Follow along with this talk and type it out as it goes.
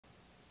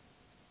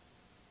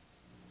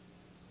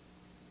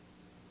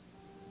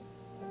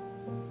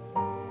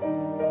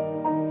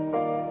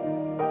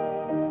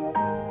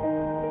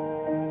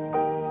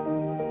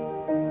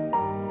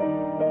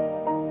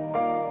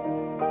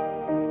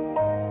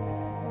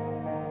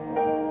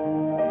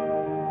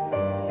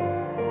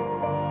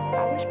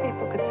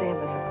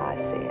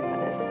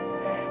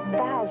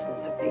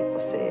thousands of people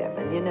see him.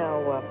 And, you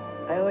know,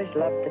 I always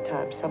loved the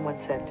time someone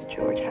said to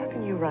George, how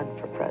can you run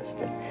for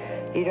president?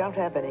 You don't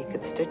have any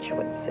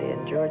constituency.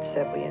 And George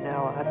said, well, you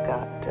know, I've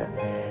got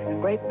a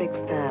great big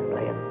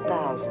family and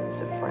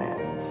thousands of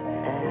friends.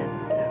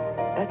 And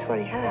that's what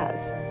he has.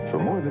 For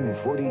more than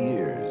 40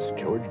 years,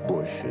 George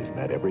Bush has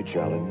met every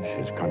challenge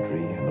his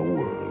country and the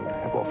world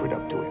have offered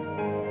up to him.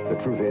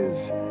 The truth is,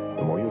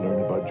 the more you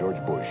learn about George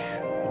Bush,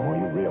 the more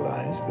you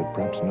realize that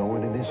perhaps no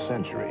one in this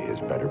century is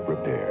better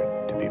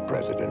prepared to be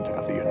President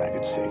of the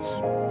United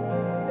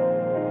States.